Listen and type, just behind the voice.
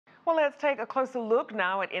Well, let's take a closer look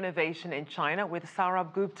now at innovation in China with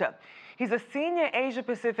Sourabh Gupta. He's a senior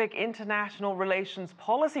Asia-Pacific International Relations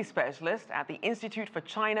Policy Specialist at the Institute for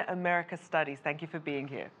China-America Studies. Thank you for being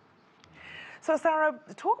here. So,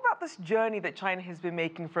 Sourabh, talk about this journey that China has been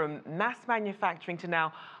making from mass manufacturing to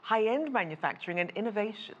now high-end manufacturing and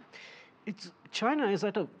innovation. China is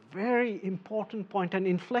at a very important point, an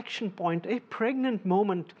inflection point, a pregnant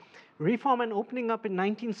moment. Reform and opening up in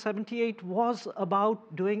 1978 was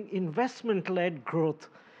about doing investment-led growth.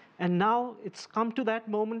 And now it's come to that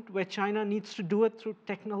moment where China needs to do it through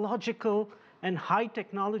technological and high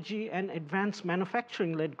technology and advanced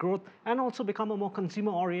manufacturing-led growth, and also become a more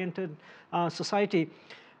consumer-oriented society.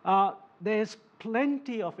 There's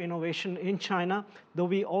plenty of innovation in China, though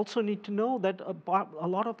we also need to know that a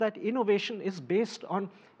lot of that innovation is based on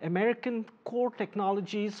American core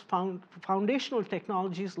technologies, foundational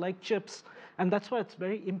technologies like chips. And that's why it's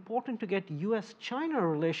very important to get US-China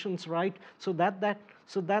relations right so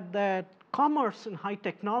that commerce and high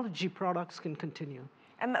technology products can continue.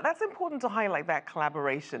 And that's important to highlight that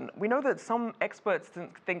collaboration. We know that some experts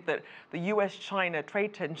think that the US-China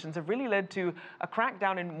trade tensions have really led to a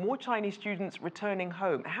crackdown in more Chinese students returning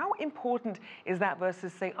home. How important is that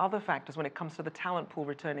versus, say, other factors when it comes to the talent pool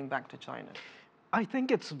returning back to China? I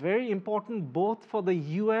think it's very important both for the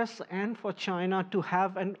US and for China to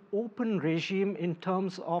have an open regime in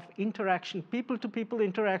terms of interaction, people-to-people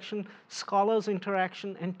interaction, scholars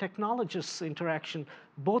interaction, and technologists interaction.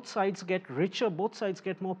 Both sides get richer, both sides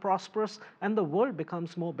get more prosperous, and the world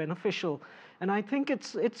becomes more beneficial. And I think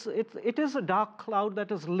it is a dark cloud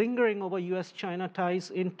that is lingering over US-China ties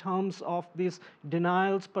in terms of these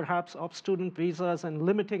denials, perhaps, of student visas and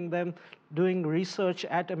limiting them doing research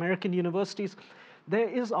at American universities. There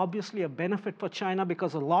is obviously a benefit for China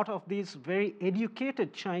because a lot of these very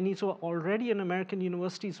educated Chinese who are already in American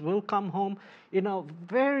universities will come home in a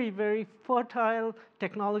very, very fertile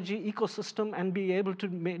technology ecosystem and be able to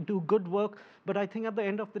do good work. But I think at the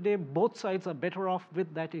end of the day, both sides are better off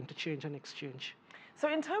with that interchange and exchange. So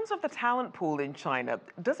in terms of the talent pool in China,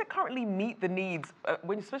 does it currently meet the needs,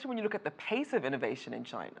 especially when you look at the pace of innovation in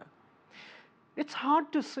China? It's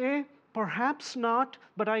hard to say. Perhaps not,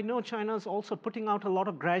 but I know China is also putting out a lot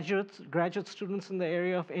of graduate students in the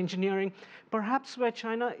area of engineering. Perhaps where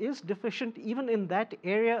China is deficient, even in that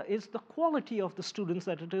area, is the quality of the students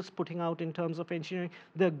that it is putting out in terms of engineering.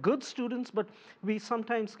 They're good students, but we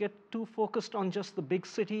sometimes get too focused on just the big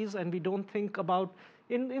cities, and we don't think about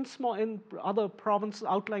in other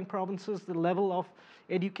outlying provinces, the level of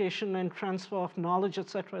education and transfer of knowledge, et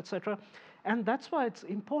cetera, et cetera. And that's why it's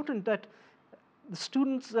important that the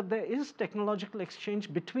students, that there is technological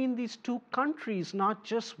exchange between these two countries, not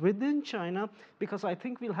just within China, because I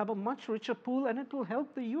think we'll have a much richer pool and it will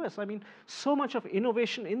help the US. I mean, so much of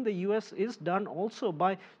innovation in the US is done also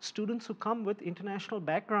by students who come with international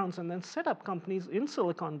backgrounds and then set up companies in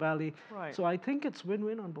Silicon Valley. Right. So I think it's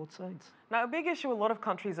win-win on both sides. Now, a big issue a lot of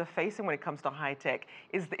countries are facing when it comes to high tech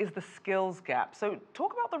is the skills gap. So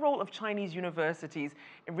talk about the role of Chinese universities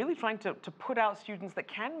in really trying to put out students that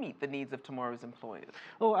can meet the needs of tomorrow's employers.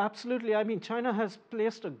 Oh, absolutely. I mean, China has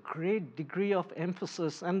placed a great degree of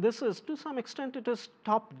emphasis, and this is, to some extent, it is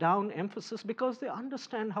top-down emphasis because they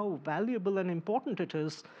understand how valuable and important it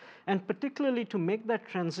is, and particularly to make that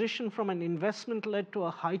transition from an investment-led to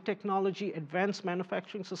a high-technology, advanced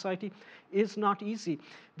manufacturing society is not easy.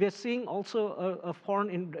 We're seeing also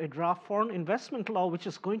a draft foreign investment law, which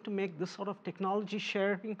is going to make this sort of technology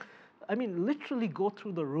sharing, I mean, literally go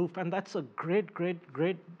through the roof, and that's a great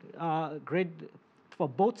for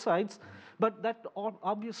both sides. But that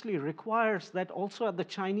obviously requires that also at the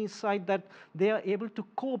Chinese side that they are able to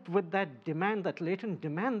cope with that demand, that latent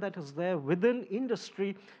demand that is there within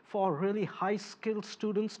industry for really high-skilled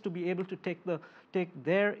students to be able to take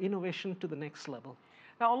their innovation to the next level.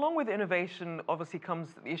 Now, along with innovation, obviously comes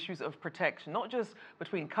the issues of protection, not just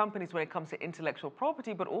between companies when it comes to intellectual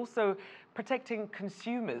property, but also protecting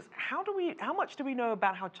consumers. How much do we know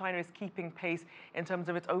about how China is keeping pace in terms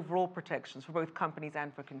of its overall protections for both companies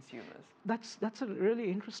and for consumers? That's a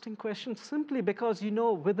really interesting question, simply because, you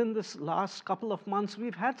know, within this last couple of months,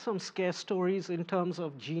 we've had some scare stories in terms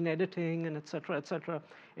of gene editing and et cetera,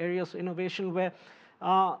 areas of innovation where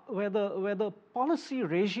the policy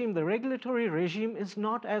regime, the regulatory regime is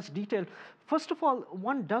not as detailed. First of all,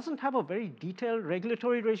 one doesn't have a very detailed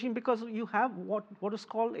regulatory regime because you have what is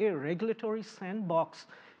called a regulatory sandbox.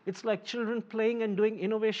 It's like children playing and doing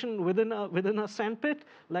innovation within a sandpit.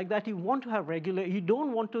 Like that, you want to have you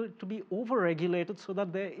don't want to be over-regulated so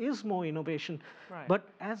that there is more innovation. Right. But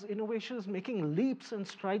as innovation is making leaps and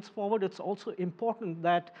strides forward, it's also important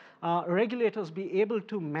that regulators be able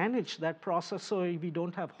to manage that process so we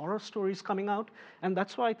don't have horror stories coming out. And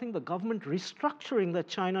that's why I think the government restructuring that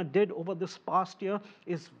China did over this past year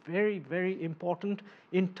is very, very important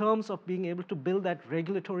in terms of being able to build that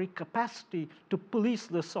regulatory capacity to police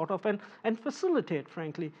this sort of and facilitate,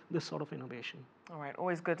 frankly, this sort of innovation. All right,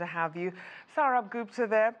 always good to have you. Sourabh Gupta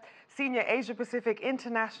there, Senior Asia-Pacific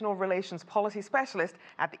International Relations Policy Specialist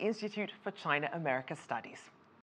at the Institute for China-America Studies.